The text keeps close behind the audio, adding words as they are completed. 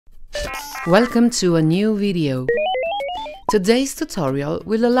Welcome to a new video. Today's tutorial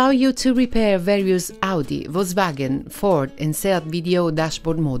will allow you to repair various Audi, Volkswagen, Ford and Seat VDO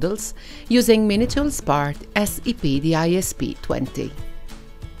dashboard models using Minitools part SEP-DISP20.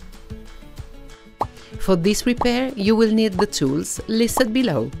 For this repair, you will need the tools listed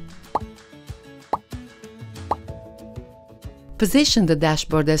below. Position the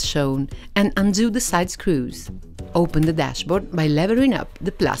dashboard as shown and undo the side screws. Open the dashboard by levering up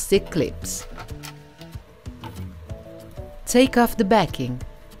the plastic clips. Take off the backing.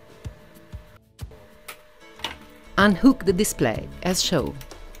 Unhook the display as shown.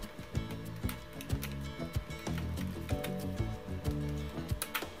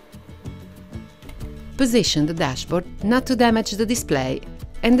 Position the dashboard not to damage the display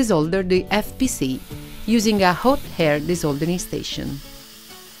and desolder the FPC using a hot air desoldering station.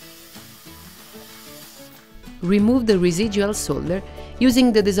 Remove the residual solder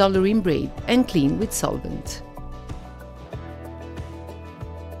using the desoldering braid and clean with solvent.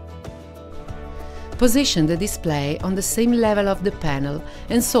 Position the display on the same level of the panel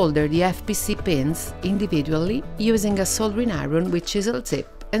and solder the FPC pins individually using a soldering iron with chisel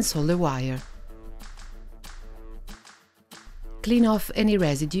tip and solder wire. Clean off any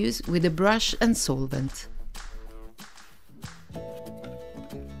residues with a brush and solvent.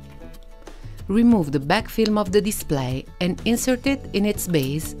 Remove the back film of the display and insert it in its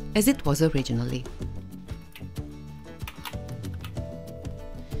base as it was originally.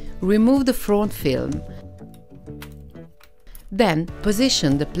 Remove the front film. Then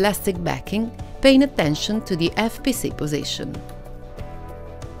position the plastic backing, paying attention to the FPC position.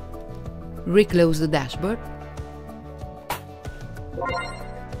 Reclose the dashboard.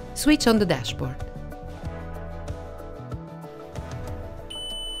 Switch on the dashboard.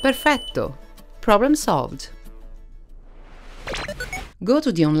 Perfetto! Problem solved! Go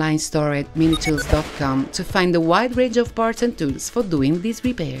to the online store at minitools.com to find a wide range of parts and tools for doing these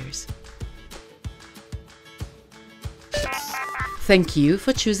repairs. Thank you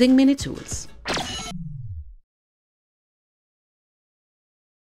for choosing Minitools.